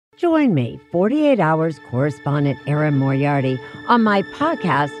Join me, 48 Hours correspondent Erin Moriarty, on my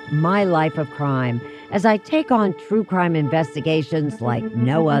podcast, My Life of Crime, as I take on true crime investigations like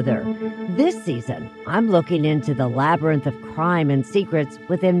no other. This season, I'm looking into the labyrinth of crime and secrets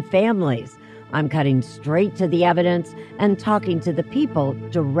within families. I'm cutting straight to the evidence and talking to the people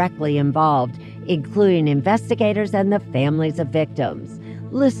directly involved, including investigators and the families of victims.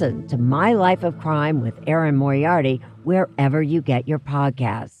 Listen to My Life of Crime with Erin Moriarty wherever you get your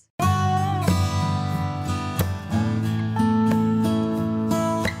podcasts.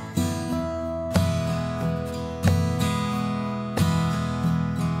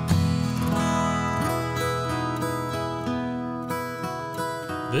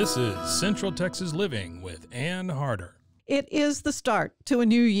 This is Central Texas Living with Ann Harder. It is the start to a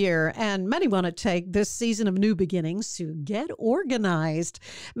new year, and many want to take this season of new beginnings to get organized.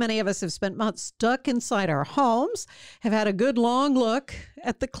 Many of us have spent months stuck inside our homes, have had a good long look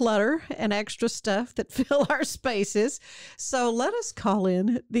at the clutter and extra stuff that fill our spaces. So let us call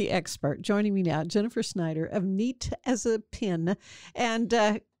in the expert. Joining me now, Jennifer Snyder of Neat as a Pin.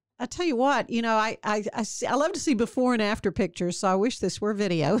 And I tell you what, you know, I love to see before and after pictures, so I wish this were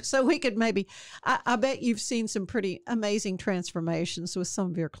video, so we could maybe, I bet you've seen some pretty amazing transformations with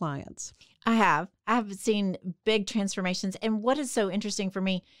some of your clients. I have seen big transformations. And what is so interesting for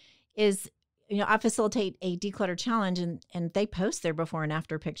me is, you know, I facilitate a declutter challenge and they post their before and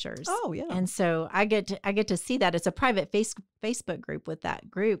after pictures. Oh, yeah. And so I get to see that. It's a private Facebook group with that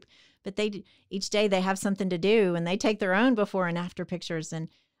group, but each day they have something to do and they take their own before and after pictures, and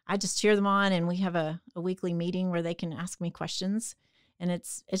I just cheer them on, and we have a weekly meeting where they can ask me questions, and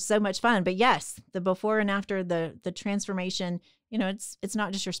it's so much fun. But yes, the before and after, the transformation, you know, it's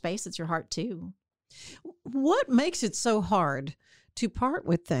not just your space, it's your heart too. What makes it so hard to part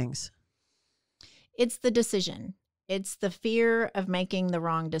with things? It's the decision. It's the fear of making the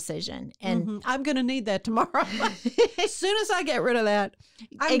wrong decision. And I'm going to need that tomorrow. As soon as I get rid of that,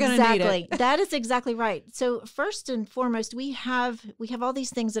 I'm going to need it. That is exactly right. So first and foremost, we have all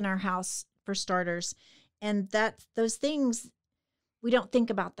these things in our house for starters, and those things, we don't think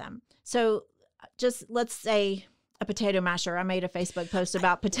about them. So just let's say a potato masher. I made a Facebook post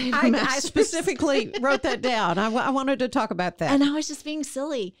about potato mashers. I specifically wrote that down. I wanted to talk about that. And I was just being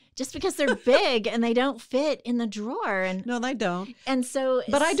silly, just because they're big and they don't fit in the drawer. And no, they don't. And so,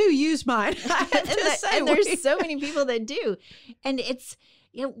 but I do use mine. And there's so many people that do, and it's,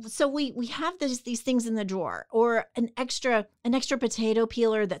 you know, so we have these things in the drawer, or an extra potato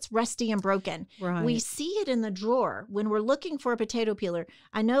peeler that's rusty and broken. Right. We see it in the drawer when we're looking for a potato peeler.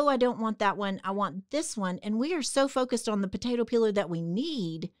 I know I don't want that one. I want this one. And we are so focused on the potato peeler that we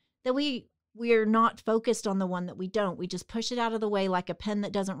need that we are not focused on the one that we don't. We just push it out of the way like a pen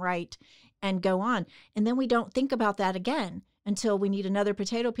that doesn't write and go on. And then we don't think about that again. Until we need another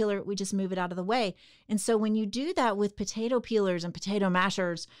potato peeler, we just move it out of the way. And so when you do that with potato peelers and potato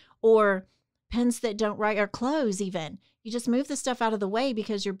mashers, or pens that don't write, or clothes even, you just move the stuff out of the way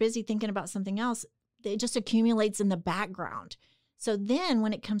because you're busy thinking about something else. It just accumulates in the background. So then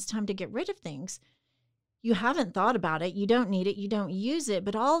when it comes time to get rid of things, you haven't thought about it, you don't need it, you don't use it,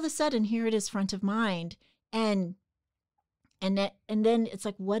 but all of a sudden here it is front of mind. And then it's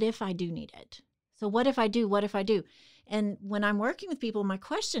like, what if I do need it? So what if I do? What if I do? And when I'm working with people, my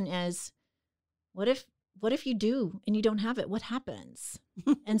question is, what if you do and you don't have it? What happens?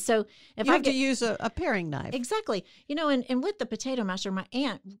 And so if you have to use a paring knife. Exactly. You know, and with the potato masher, my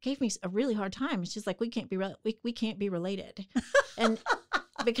aunt gave me a really hard time. She's like, we can't be related. And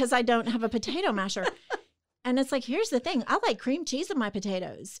because I don't have a potato masher. And it's like, here's the thing. I like cream cheese in my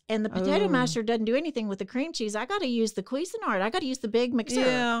potatoes. And the potato masher doesn't do anything with the cream cheese. I got to use the Cuisinart. I got to use the big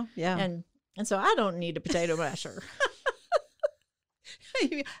mixer. Yeah. And so I don't need a potato masher.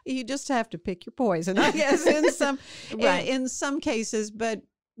 You just have to pick your poison, I guess, in some right. in some cases. But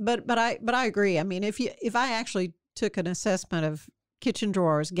I agree. I mean, if I actually took an assessment of kitchen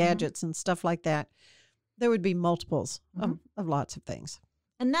drawers, gadgets, and stuff like that, there would be multiples of lots of things.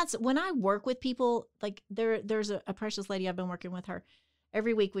 And that's when I work with people. Like there's a precious lady, I've been working with her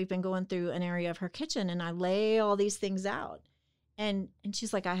every week. We've been going through an area of her kitchen, and I lay all these things out. And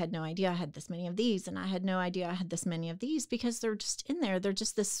she's like, I had no idea I had this many of these. And I had no idea I had this many of these, because they're just in there. They're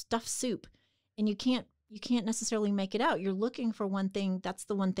just this stuffed soup. And you can't necessarily make it out. You're looking for one thing. That's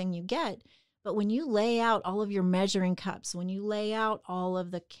the one thing you get. But when you lay out all of your measuring cups, when you lay out all of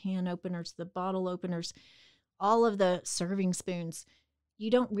the can openers, the bottle openers, all of the serving spoons,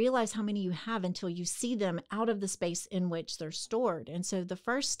 you don't realize how many you have until you see them out of the space in which they're stored. And so the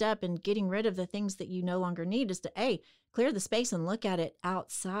first step in getting rid of the things that you no longer need is to clear the space and look at it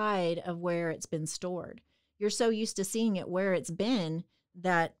outside of where it's been stored. You're so used to seeing it where it's been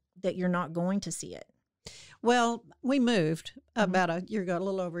that that you're not going to see it? Well, we moved about a year ago, a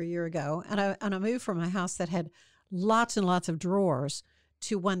little over a year ago, and I moved from a house that had lots and lots of drawers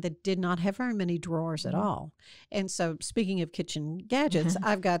to one that did not have very many drawers at all. And so, speaking of kitchen gadgets,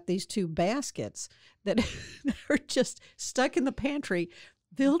 I've got these 2 baskets that are just stuck in the pantry,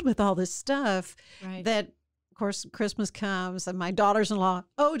 filled with all this stuff that, of course, Christmas comes and my daughters-in-law,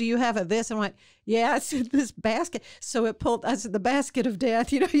 oh, do you have a this? And I'm like, yeah, it's in this basket. So I said, the basket of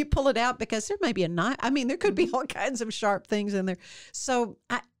death, you pull it out because there may be a knife. I mean, there could be all kinds of sharp things in there. So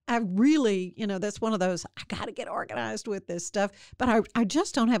I really, that's one of those, I got to get organized with this stuff. But I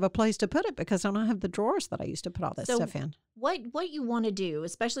just don't have a place to put it because I don't have the drawers that I used to put all this stuff in. What you want to do,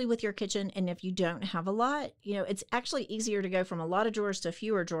 especially with your kitchen, and if you don't have a lot, it's actually easier to go from a lot of drawers to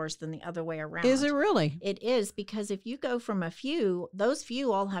fewer drawers than the other way around. Is it really? It is, because if you go from a few, those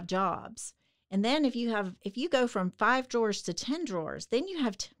few all have jobs. And then if you go from 5 drawers to 10 drawers, then you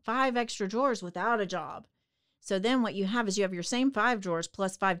have 5 extra drawers without a job. So then what you have is you have your same 5 drawers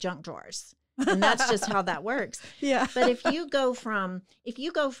plus 5 junk drawers. And that's just how that works. Yeah. But if you go from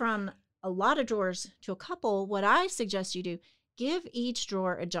a lot of drawers to a couple, what I suggest you do, give each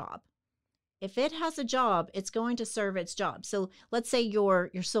drawer a job. If it has a job, it's going to serve its job. So let's say your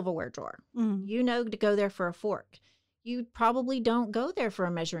silverware drawer. To go there for a fork. You probably don't go there for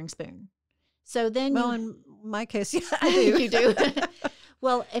a measuring spoon. So then in my case, yeah, I do. You do.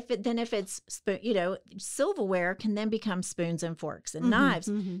 Well, if it's silverware can then become spoons and forks and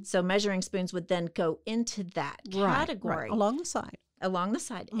knives. So measuring spoons would then go into that category. Right. Along the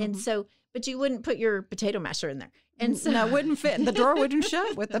side. And so, but you wouldn't put your potato masher in there. And so no, it wouldn't fit. The drawer wouldn't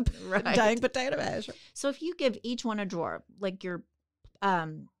shut with the dang potato masher. So if you give each one a drawer, like your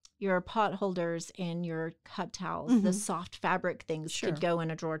pot holders and your cup towels, the soft fabric things could go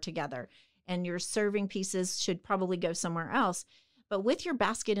in a drawer together. And your serving pieces should probably go somewhere else. But with your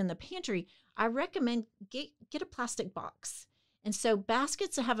basket in the pantry, I recommend get a plastic box. And so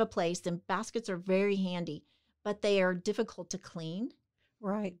baskets have a place, and baskets are very handy, but they are difficult to clean.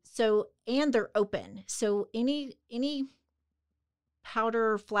 Right. So, and they're open. So any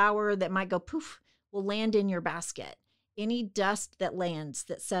powder or flour that might go poof will land in your basket. Any dust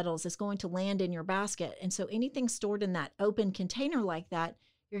that settles is going to land in your basket. And so anything stored in that open container like that,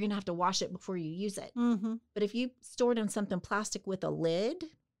 you're going to have to wash it before you use it. But if you store it in something plastic with a lid,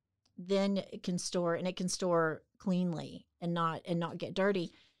 then it can store cleanly and not get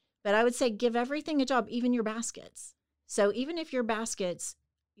dirty. But I would say give everything a job, even your baskets. So even if your baskets,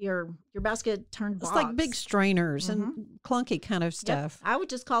 your basket turned box. It's like big strainers and clunky kind of stuff. Yep. I would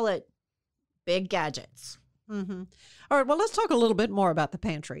just call it big gadgets. All right. Well, let's talk a little bit more about the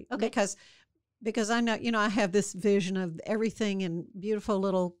pantry. Okay. Because I know, I have this vision of everything in beautiful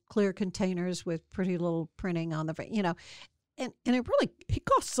little clear containers with pretty little printing on the, and it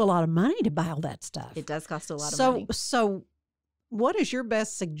costs a lot of money to buy all that stuff. It does cost a lot of money. So what is your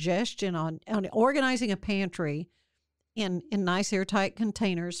best suggestion on organizing a pantry in nice airtight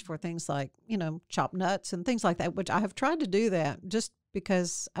containers for things like, chopped nuts and things like that, which I have tried to do that just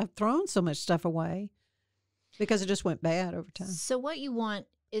because I've thrown so much stuff away because it just went bad over time. So what you want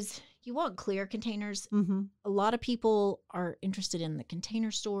is you want clear containers. A lot of people are interested in the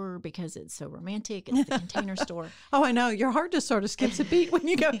Container Store because it's so romantic. It's the Container Store. Oh, I know. Your heart just sort of skips a beat when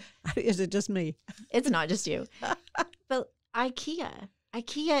you go, is it just me? It's not just you. But IKEA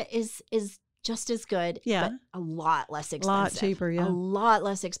is just as good, but a lot less expensive. A lot cheaper, yeah. A lot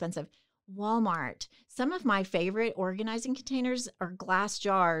less expensive. Walmart. Some of my favorite organizing containers are glass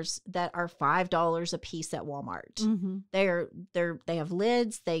jars that are $5 a piece at Walmart. They have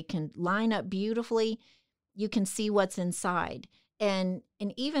lids. They can line up beautifully. You can see what's inside. And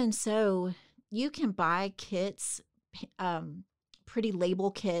even so, you can buy kits, pretty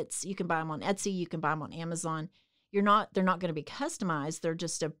label kits. You can buy them on Etsy. You can buy them on Amazon. They're not going to be customized. They're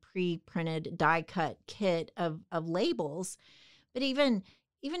just a pre-printed die cut kit of labels. But even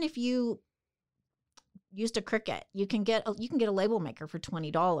if you used a Cricut, you can get a label maker for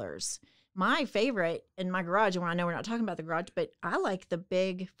 $20. My favorite in my garage, and I know we're not talking about the garage, but I like the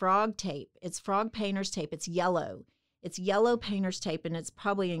big frog tape. It's frog painter's tape. It's yellow. It's yellow painter's tape, and it's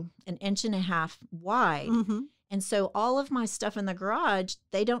probably an inch and a half wide. And so all of my stuff in the garage,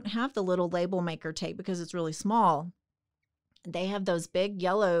 they don't have the little label maker tape because it's really small. They have those big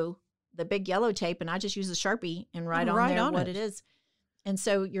yellow tape, and I just use a Sharpie and write on there what it is. And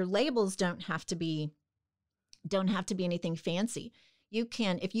so your labels don't have to be anything fancy. You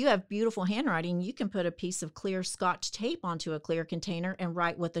can, if you have beautiful handwriting, you can put a piece of clear Scotch tape onto a clear container and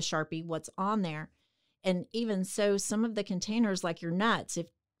write with the Sharpie what's on there. And even so, some of the containers, like your nuts,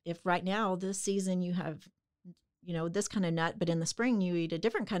 if right now this season you have this kind of nut, but in the spring you eat a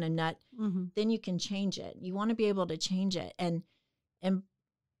different kind of nut, then you can change it. You want to be able to change it. And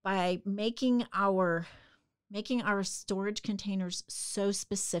by making our storage containers so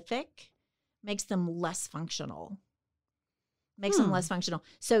specific makes them less functional.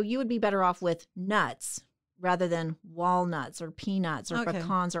 So you would be better off with nuts rather than walnuts or peanuts or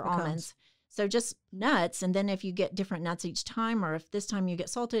pecans or almonds. So just nuts. And then if you get different nuts each time, or if this time you get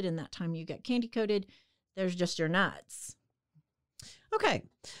salted and that time you get candy coated, there's just your nuts. Okay.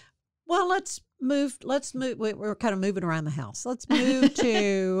 Well, let's move. We're kind of moving around the house. Let's move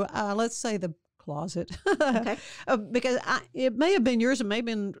to, let's say, the closet. Okay. Because it may have been yours, and may have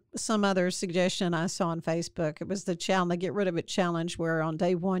been some other suggestion I saw on Facebook. It was the challenge, the Get Rid of It challenge, where on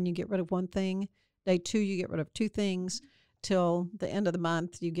day 1 you get rid of one thing, day 2 you get rid of 2 things, till the end of the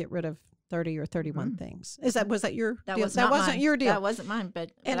month you get rid of 30 or 31 things. Was that your deal? That wasn't your deal. That wasn't mine,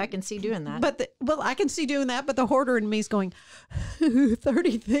 but I can see doing that. But I can see doing that, but the hoarder in me is going,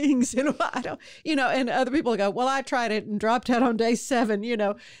 30 things, I don't, and other people go, well, I tried it and dropped out on day 7,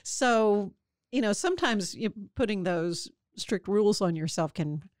 So, sometimes putting those strict rules on yourself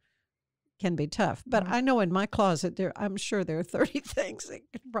can be tough. But I know in my closet I'm sure there are 30 things that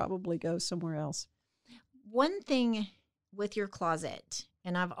could probably go somewhere else. One thing with your closet,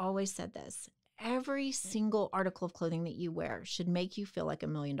 and I've always said this, every single article of clothing that you wear should make you feel like $1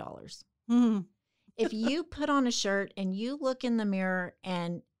 million. Mm-hmm. If you put on a shirt and you look in the mirror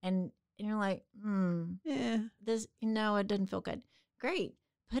and you're like, it doesn't feel good. Great.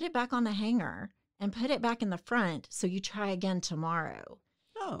 Put it back on the hanger and put it back in the front so you try again tomorrow.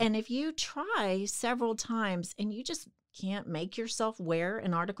 Oh. And if you try several times and you just can't make yourself wear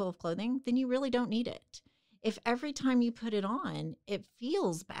an article of clothing, then you really don't need it. If every time you put it on, it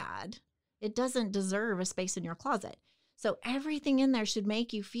feels bad, it doesn't deserve a space in your closet. So everything in there should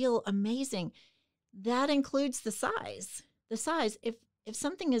make you feel amazing. That includes the size. The size, if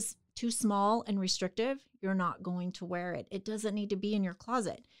something is too small and restrictive, you're not going to wear it. It doesn't need to be in your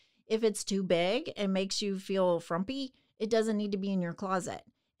closet. If it's too big and makes you feel frumpy, it doesn't need to be in your closet.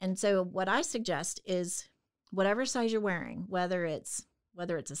 And so what I suggest is whatever size you're wearing, whether it's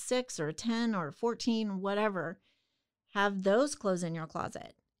a 6 or a 10 or a 14, whatever, have those clothes in your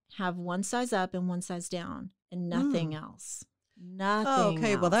closet. Have one size up and one size down and nothing else. Nothing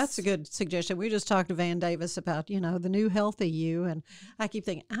okay, else. well, that's a good suggestion. We just talked to Van Davis about, the new healthy you, and I keep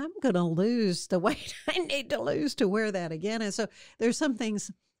thinking, I'm going to lose the weight I need to lose to wear that again. And so there's some things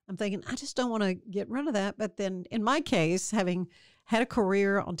I'm thinking, I just don't want to get rid of that. But then in my case, having had a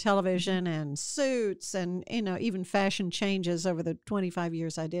career on television and suits and, even fashion changes over the 25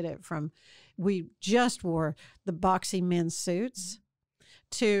 years I did it, we just wore the boxy men's suits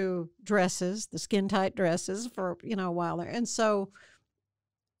to dresses, the skin tight dresses for, a while there. And so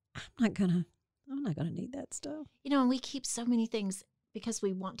I'm not gonna need that stuff. And we keep so many things because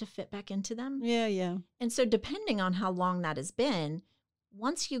we want to fit back into them. Yeah. And so depending on how long that has been,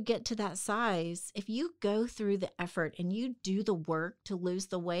 once you get to that size, if you go through the effort and you do the work to lose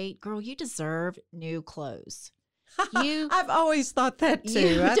the weight, girl, you deserve new clothes. I've always thought that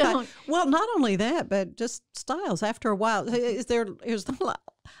too. Well, not only that, but just styles. After a while,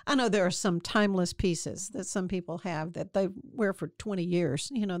 I know there are some timeless pieces that some people have that they wear for 20 years,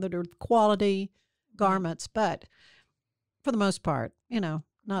 that are quality garments, but for the most part,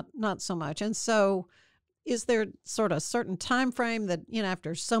 not so much. And so is there sort of a certain time frame that,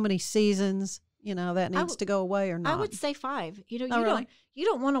 after so many seasons, that needs to go away or not? I would say 5. You really? You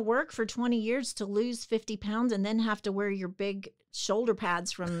don't want to work for 20 years to lose 50 pounds and then have to wear your big shoulder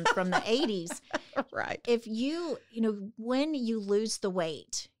pads from the 80s. Right. If when you lose the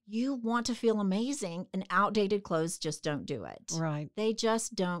weight, you want to feel amazing, and outdated clothes just don't do it. Right. They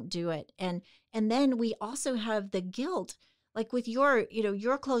just don't do it. And then we also have the guilt, like with your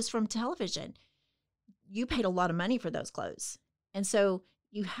clothes from television. You paid a lot of money for those clothes. And so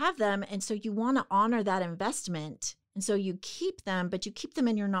you have them, and so you want to honor that investment. And so you keep them, but you keep them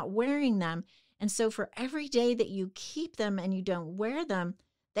and you're not wearing them. And so for every day that you keep them and you don't wear them,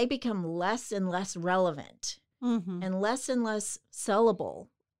 they become less and less relevant and less sellable,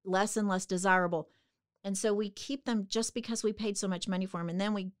 less and less desirable. And so we keep them just because we paid so much money for them. And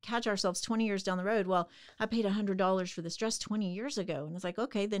then we catch ourselves 20 years down the road. Well, I paid $100 for this dress 20 years ago. And it's like,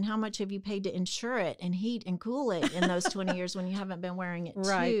 okay, then how much have you paid to insure it and heat and cool it in those 20 years when you haven't been wearing it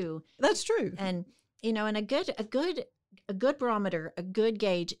too? That's true. And, and a good barometer, a good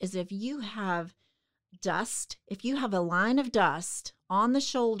gauge is if you have dust, if you have a line of dust on the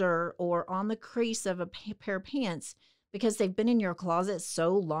shoulder or on the crease of a pair of pants because they've been in your closet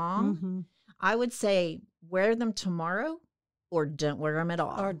so long, I would say wear them tomorrow or don't wear them at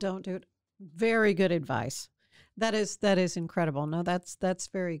all. Or don't do it. Very good advice. That is incredible. No, that's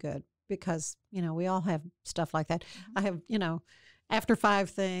very good because, we all have stuff like that. I have, after 5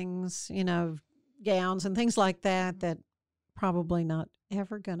 things, gowns and things like that probably not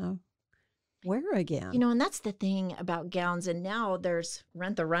ever gonna wear again. And that's the thing about gowns. And now there's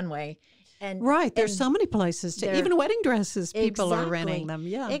Rent the Runway. And right. There's and so many places to, even wedding dresses, people are renting them.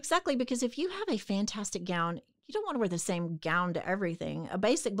 Yeah. Exactly. Because if you have a fantastic gown, you don't want to wear the same gown to everything. A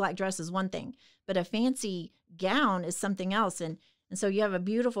basic black dress is one thing, but a fancy gown is something else. And so you have a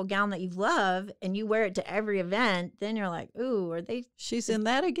beautiful gown that you love and you wear it to every event. Then you're like, ooh, she's in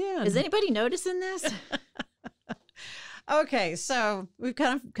that again. Is anybody noticing this? Okay, so we've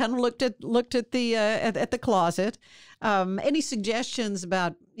kind of looked at the at the closet. Any suggestions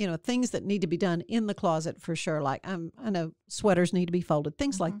about things that need to be done in the closet for sure? Like I know sweaters need to be folded,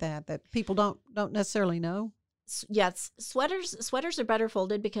 things like that people don't necessarily know. Yes, sweaters are better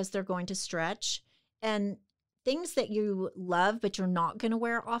folded because they're going to stretch. And things that you love but you're not going to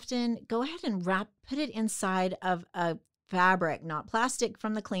wear often, go ahead and put it inside of a fabric, not plastic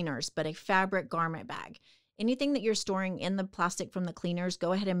from the cleaners, but a fabric garment bag. Anything that you're storing in the plastic from the cleaners,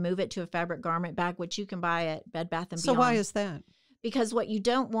 go ahead and move it to a fabric garment bag, which you can buy at Bed Bath & Beyond. So why is that? Because what you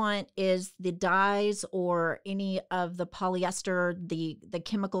don't want is the dyes or any of the polyester, the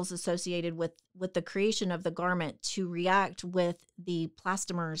chemicals associated with the creation of the garment to react with the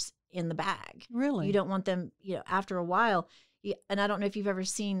plastomers in the bag. Really? You don't want them, after a while. And I don't know if you've ever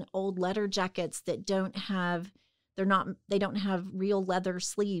seen old leather jackets that don't have real leather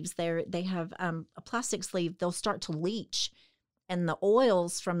sleeves. They have a plastic sleeve. They'll start to leach, and the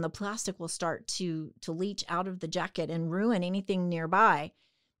oils from the plastic will start to leach out of the jacket and ruin anything nearby.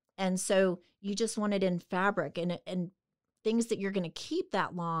 And so you just want it in fabric, and things that you're going to keep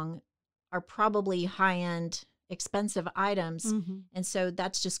that long are probably high-end, expensive items. And so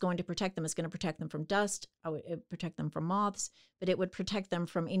that's just going to protect them. It's going to protect them from dust. It would protect them from moths, but it would protect them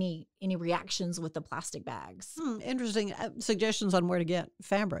from any reactions with the plastic bags. Interesting suggestions on where to get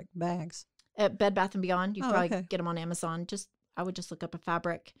fabric bags. At Bed Bath & Beyond, you probably get them on Amazon. I would just look up a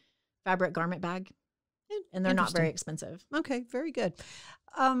fabric garment bag, and they're not very expensive. Okay, very good.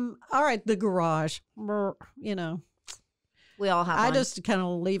 All right, the garage. We all have I one. just kind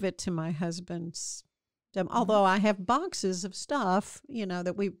of leave it to my husband's. Although I have boxes of stuff,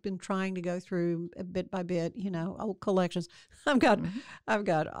 that we've been trying to go through bit by bit, old collections. I've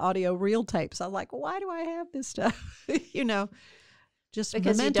got audio reel tapes. I'm like, why do I have this stuff? Just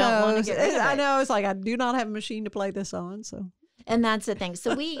because mementos. You don't want to get rid of it. I know. It's like I do not have a machine to play this on. And that's the thing.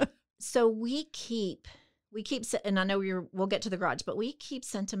 So we keep, and I know we'll get to the garage, but we keep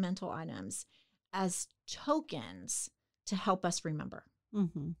sentimental items as tokens to help us remember.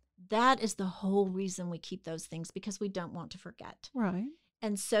 That is the whole reason we keep those things, because we don't want to forget. Right.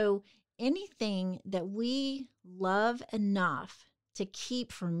 And so anything that we love enough to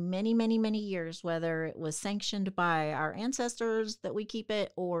keep for many, many, many years, whether it was sanctioned by our ancestors that we keep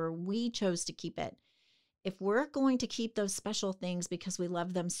it or we chose to keep it, if we're going to keep those special things because we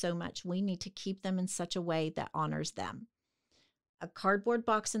love them so much, we need to keep them in such a way that honors them. A cardboard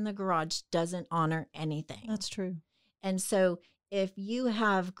box in the garage doesn't honor anything. That's true. And so if you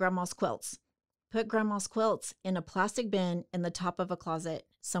have grandma's quilts, put grandma's quilts in a plastic bin in the top of a closet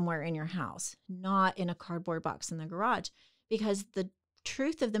somewhere in your house, not in a cardboard box in the garage. Because the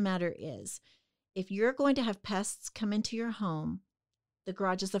truth of the matter is, if you're going to have pests come into your home, the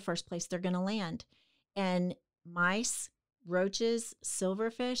garage is the first place they're going to land. And mice, roaches,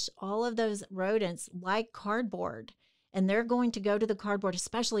 silverfish, all of those rodents like cardboard. And they're going to go to the cardboard,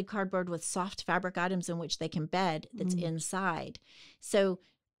 especially cardboard with soft fabric items in which they can bed that's inside. So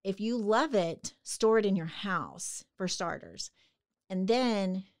if you love it, store it in your house for starters. And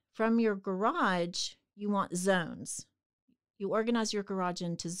then from your garage, you want zones. You organize your garage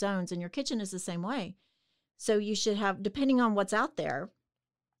into zones, and your kitchen is the same way. So you should have, depending on what's out there,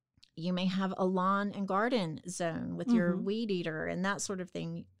 you may have a lawn and garden zone with your weed eater and that sort of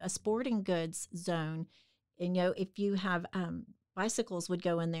thing, a sporting goods zone. And, if you have bicycles would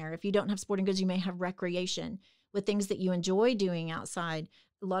go in there. If you don't have sporting goods, you may have recreation with things that you enjoy doing outside.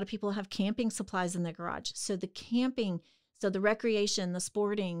 A lot of people have camping supplies in the garage. So the camping, so the recreation, the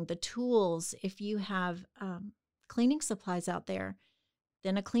sporting, the tools, if you have cleaning supplies out there,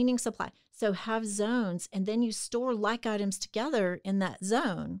 then a cleaning supply. So have zones, and then you store like items together in that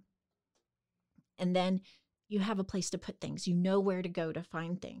zone. And then you have a place to put things. You know where to go to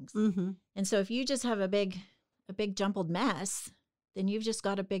find things. And so if you just have a big jumbled mess, then you've just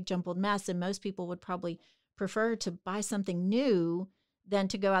got a big jumbled mess. And most people would probably prefer to buy something new than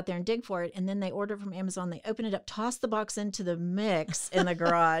to go out there and dig for it. And then they order from Amazon, they open it up, toss the box into the mix in the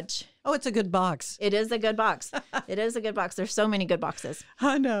garage. Oh, it's a good box. It is a good box. It is a good box. There's so many good boxes.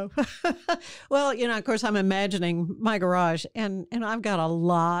 I know. Well, of course, I'm imagining my garage, and I've got a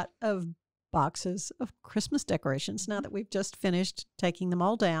lot of boxes of Christmas decorations now that we've just finished taking them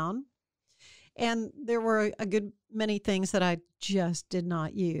all down. And there were a good many things that I just did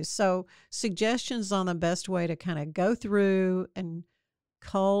not use. So suggestions on the best way to kind of go through and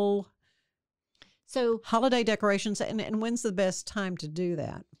cull holiday decorations, and when's the best time to do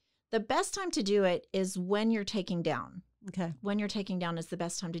that? The best time to do it is when you're taking down. Okay. When you're taking down is the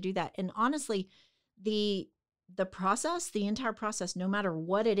best time to do that. And honestly, the process, the entire process, no matter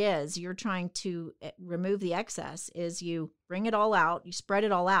what it is, you're trying to remove the excess, is you bring it all out, you spread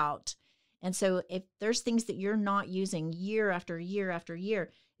it all out. And so if there's things that you're not using year after year after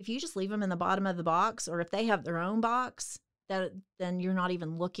year, if you just leave them in the bottom of the box, or if they have their own box, then you're not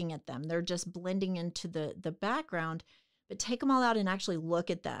even looking at them. They're just blending into the background. But take them all out and actually look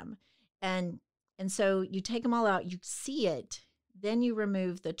at them. And so you take them all out, you see it, then you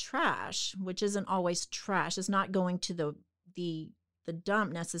remove the trash, which isn't always trash. It's not going to the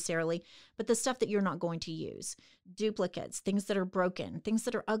dump necessarily, but the stuff that you're not going to use. Duplicates, things that are broken, things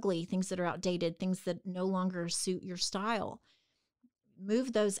that are ugly, things that are outdated, things that no longer suit your style.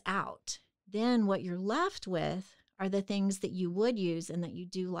 Move those out. Then what you're left with are the things that you would use and that you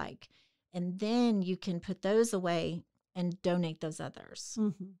do like. And then you can put those away and donate those others.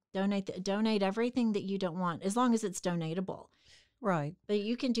 Mm-hmm. Donate everything that you don't want, as long as it's donatable. Right. But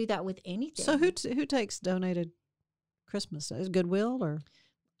you can do that with anything. So who takes donated Christmas? Is Goodwill, or?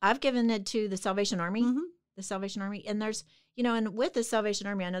 I've given it to the Salvation Army. Mm-hmm. The Salvation Army. And there's, and with the Salvation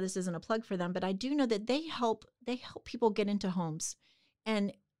Army, I know this isn't a plug for them, but I do know that they help people get into homes.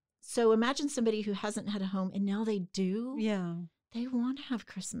 And so imagine somebody who hasn't had a home and now they do. Yeah. They want to have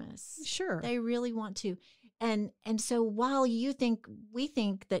Christmas. Sure. They really want to. And so while we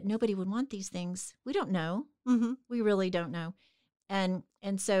think that nobody would want these things, we don't know. Mm-hmm. We really don't know. And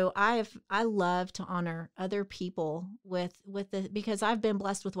so I love to honor other people because I've been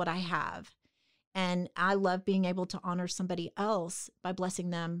blessed with what I have. And I love being able to honor somebody else by blessing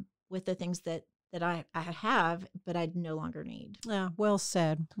them with the things that I have, but I no longer need. Yeah, well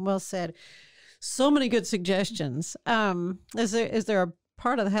said. Well said. So many good suggestions. Is there a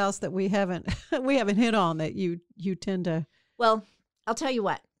part of the house that we haven't hit on that you tend to? Well, I'll tell you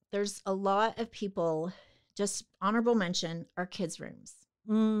what. There's a lot of people. Just honorable mention our kids' rooms.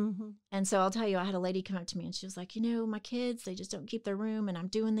 Mm-hmm. And so I'll tell you, I had a lady come up to me and she was like, my kids, they just don't keep their room, and I'm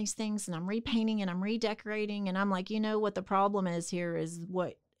doing these things and I'm repainting and I'm redecorating. And I'm like, what the problem is here is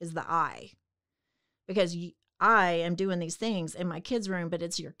the I. Because I am doing these things in my kids' room, but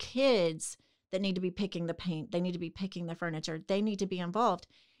it's your kids that need to be picking the paint. They need to be picking the furniture. They need to be involved.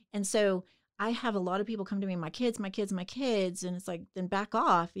 And so I have a lot of people come to me, my kids. And it's like, then back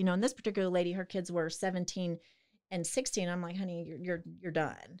off. And this particular lady, her kids were 17 and 16. I'm like, honey, you're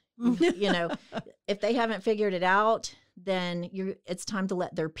done. If they haven't figured it out, then it's time to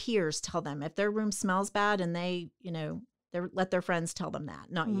let their peers tell them. If their room smells bad and they let their friends tell them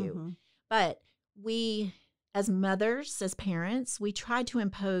that, not Mm-hmm. you. But we, as mothers, as parents, we try to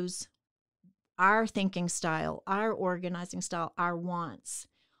impose our thinking style, our organizing style, our wants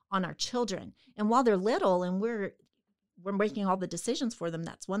on our children. And while they're little and we're making all the decisions for them,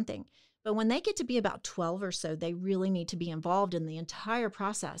 that's one thing. But when they get to be about 12 or so, they really need to be involved in the entire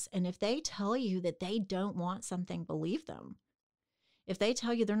process. And if they tell you that they don't want something, believe them. If they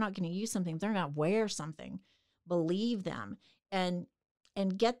tell you they're not going to use something, they're not wear something, believe them and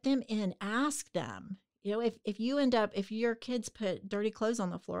get them in, ask them. If your kids put dirty clothes on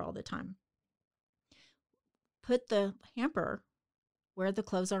the floor all the time, put the hamper where the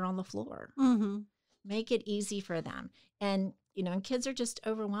clothes are on the floor. Mm-hmm. Make it easy for them. And kids are just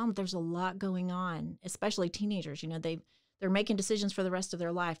overwhelmed. There's a lot going on, especially teenagers. They're making decisions for the rest of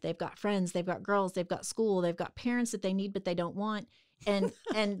their life. They've got friends, they've got girls, they've got school, they've got parents that they need but they don't want. And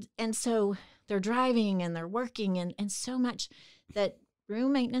so they're driving and they're working and so much that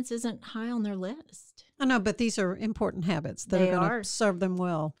room maintenance isn't high on their list. I know, but these are important habits that are going to serve them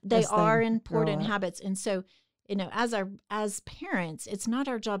well. They are important habits. And so, as parents, it's not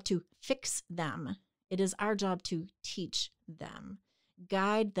our job to fix them. It is our job to teach them,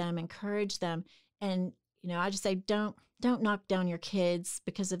 guide them, encourage them. And, I just say, don't knock down your kids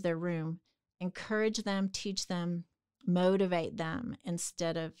because of their room. Encourage them, teach them, motivate them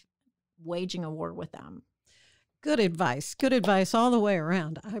instead of waging a war with them. Good advice. Good advice all the way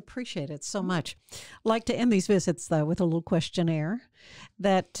around. I appreciate it so much. Like to end these visits, though, with a little questionnaire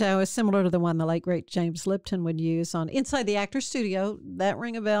that is similar to the one the late, great James Lipton would use on Inside the Actor's Studio. That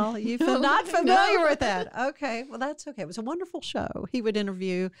ring a bell? You feel not familiar with that? Okay. Well, that's okay. It was a wonderful show. He would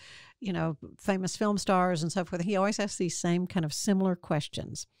interview, famous film stars and so forth. He always asks these same kind of similar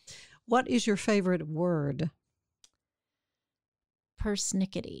questions. What is your favorite word?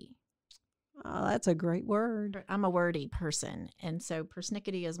 Persnickety. Oh, that's a great word. I'm a wordy person. And so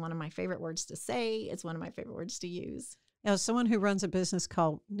persnickety is one of my favorite words to say. It's one of my favorite words to use. Now, someone who runs a business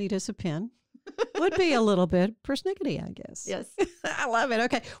called Neat as a Pin would be a little bit persnickety, I guess. Yes. I love it.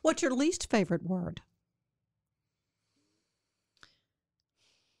 Okay. What's your least favorite word?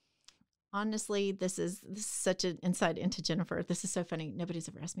 Honestly, this is such an insight into Jennifer. This is so funny. Nobody's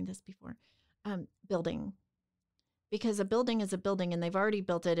ever asked me this before. Building. Because a building is a building and they've already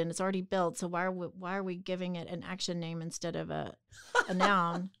built it and it's already built. So why are we giving it an action name instead of a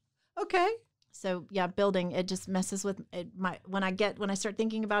noun? Okay. So yeah, building, it just messes with it. When I start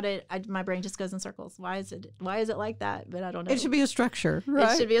thinking about it, my brain just goes in circles. Why is it like that? But I don't know. It should be a structure,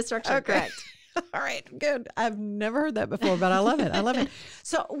 right? It should be a structure, okay. Correct. All right, good. I've never heard that before, but I love it. I love it.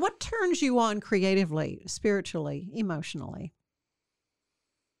 So what turns you on creatively, spiritually, emotionally?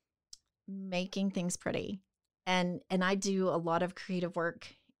 Making things pretty. And I do a lot of creative work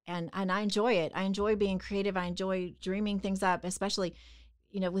and I enjoy it. I enjoy being creative. I enjoy dreaming things up, especially,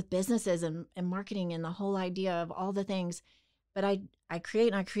 with businesses and marketing and the whole idea of all the things. But I create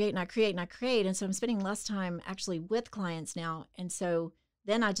and I create and I create and I create. And so I'm spending less time actually with clients now. And so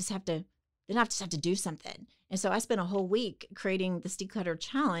then I just have to do something. And so I spent a whole week creating this declutter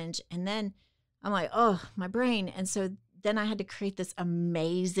challenge. And then I'm like, oh, my brain. And so then I had to create this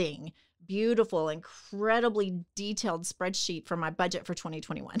amazing, beautiful, incredibly detailed spreadsheet for my budget for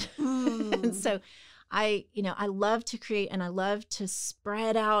 2021. And so I love to create and I love to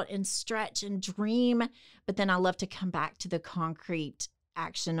spread out and stretch and dream, but then I love to come back to the concrete,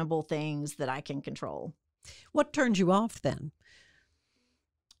 actionable things that I can control. What turns you off then?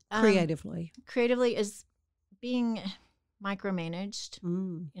 Creatively? Creatively is being micromanaged.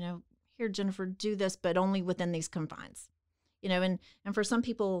 Here, Jennifer, do this, but only within these confines. And for some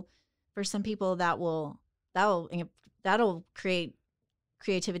people that'll create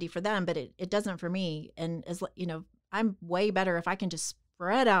creativity for them, but it doesn't for me. And as I'm way better if I can just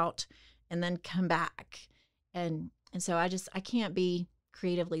spread out and then come back. And so I can't be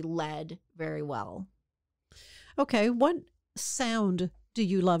creatively led very well. Okay. What sound do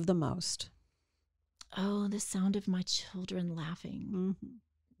you love the most? Oh, the sound of my children laughing. Mm-hmm.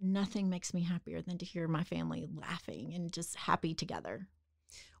 Nothing makes me happier than to hear my family laughing and just happy together.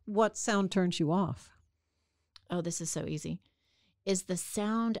 What sound turns you off? Oh, this is so easy. Is the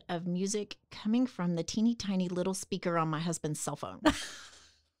sound of music coming from the teeny tiny little speaker on my husband's cell phone.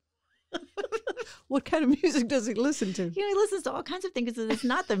 What kind of music does he listen to? He listens to all kinds of things. It's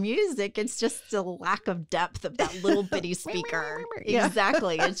not the music. It's just the lack of depth of that little bitty speaker. Yeah.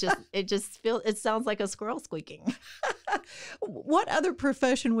 Exactly. It sounds like a squirrel squeaking. What other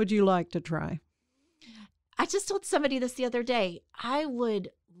profession would you like to try? I just told somebody this the other day. I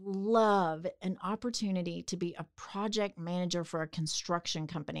would love an opportunity to be a project manager for a construction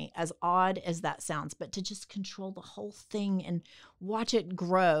company, as odd as that sounds, but to just control the whole thing and watch it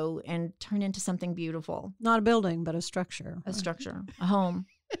grow and turn into something beautiful. Not a building, but a structure. A structure, a home.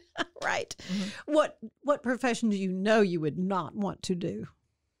 Right. Mm-hmm. What profession do you know you would not want to do?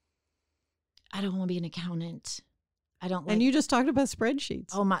 I don't want to be an accountant. I don't like. And you just talked about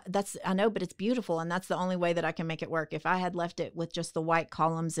spreadsheets. Oh my, I know, but it's beautiful. And that's the only way that I can make it work. If I had left it with just the white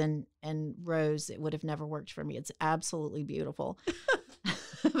columns and rows, it would have never worked for me. It's absolutely beautiful.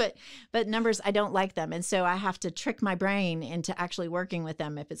 But numbers, I don't like them. And so I have to trick my brain into actually working with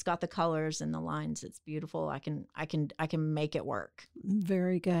them. If it's got the colors and the lines, it's beautiful. I can make it work.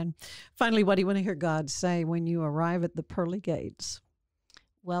 Very good. Finally, what do you want to hear God say when you arrive at the pearly gates?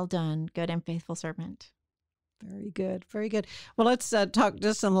 Well done, good and faithful servant. Very good. Very good. Well, let's talk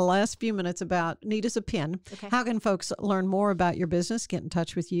just in the last few minutes about Neat as a Pin. Okay. How can folks learn more about your business, get in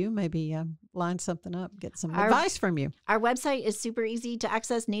touch with you, maybe line something up, get some advice from you? Our website is super easy to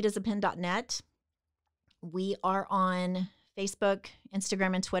access, neatasapin.net. We are on Facebook,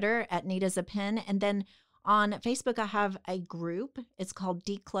 Instagram, and Twitter at Neat as a Pin. And then on Facebook, I have a group. It's called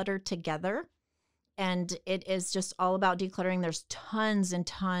Declutter Together. And it is just all about decluttering. There's tons and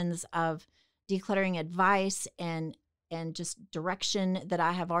tons of decluttering advice and just direction that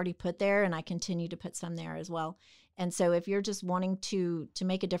I have already put there, and I continue to put some there as well. And so if you're just wanting to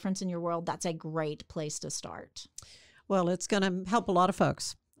make a difference in your world, that's a great place to start. Well, it's going to help a lot of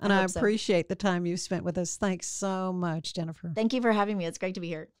folks. And I hope so. appreciate the time you spent with us. Thanks so much, Jennifer. Thank you for having me. It's great to be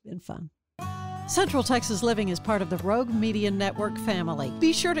here. Been fun. Central Texas Living is part of the Rogue Media Network family.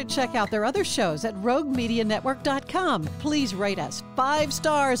 Be sure to check out their other shows at roguemedianetwork.com. Please rate us 5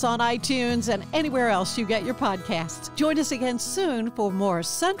 stars on iTunes and anywhere else you get your podcasts. Join us again soon for more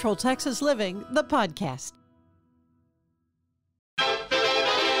Central Texas Living, the podcast.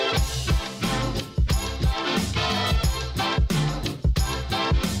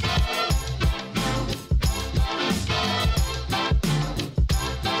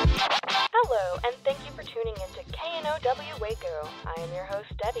 Hello, and thank you for tuning into KNOW Waco. I am your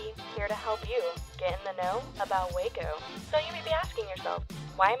host, Debbie, here to help you get in the know about Waco. So you may be asking yourself,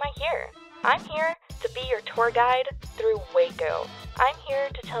 why am I here? I'm here to be your tour guide through Waco. I'm here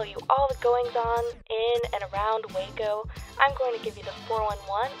to tell you all the goings-on in and around Waco. I'm going to give you the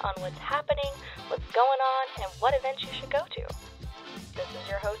 411 on what's happening, what's going on, and what events you should go to. This is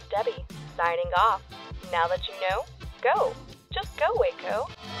your host, Debbie, signing off. Now that you know, go. Just go, Waco.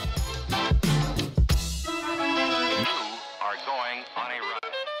 You are going on a run.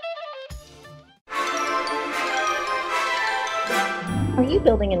 Are you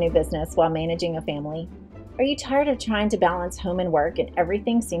building a new business while managing a family? Are you tired of trying to balance home and work and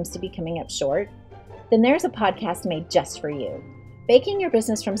everything seems to be coming up short? Then there's a podcast made just for you. Baking Your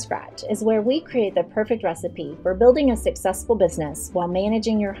Business from Scratch is where we create the perfect recipe for building a successful business while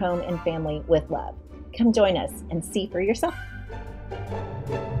managing your home and family with love. Come join us and see for yourself.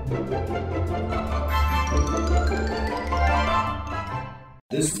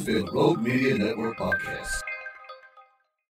 This has been Rogue Media Network Podcast.